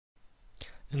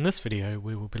In this video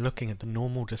we will be looking at the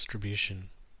normal distribution.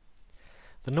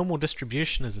 The normal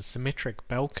distribution is a symmetric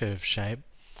bell curve shape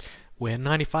where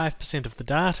 95% of the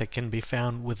data can be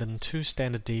found within 2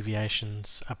 standard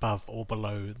deviations above or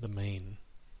below the mean.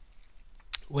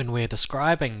 When we're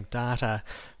describing data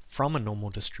from a normal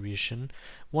distribution,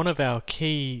 one of our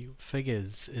key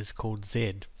figures is called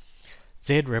Z.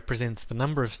 Z represents the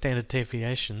number of standard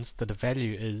deviations that a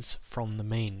value is from the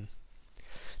mean.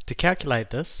 To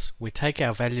calculate this, we take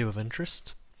our value of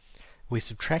interest, we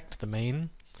subtract the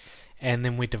mean, and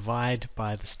then we divide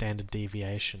by the standard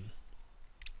deviation.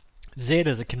 Z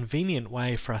is a convenient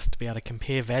way for us to be able to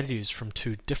compare values from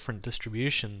 2 different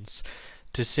distributions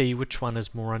to see which one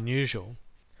is more unusual.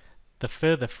 The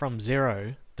further from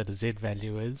 0 that a Z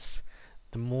value is,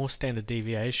 the more standard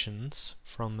deviations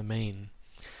from the mean.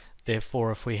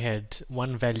 Therefore, if we had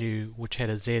one value which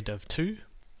had a Z of 2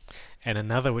 and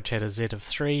another which had a Z of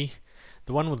 3,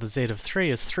 the one with the Z of 3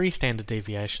 is 3 standard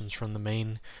deviations from the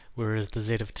mean, whereas the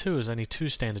Z of 2 is only 2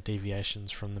 standard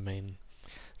deviations from the mean.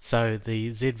 So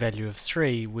the Z value of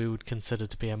 3 we would consider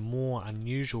to be a more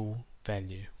unusual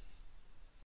value.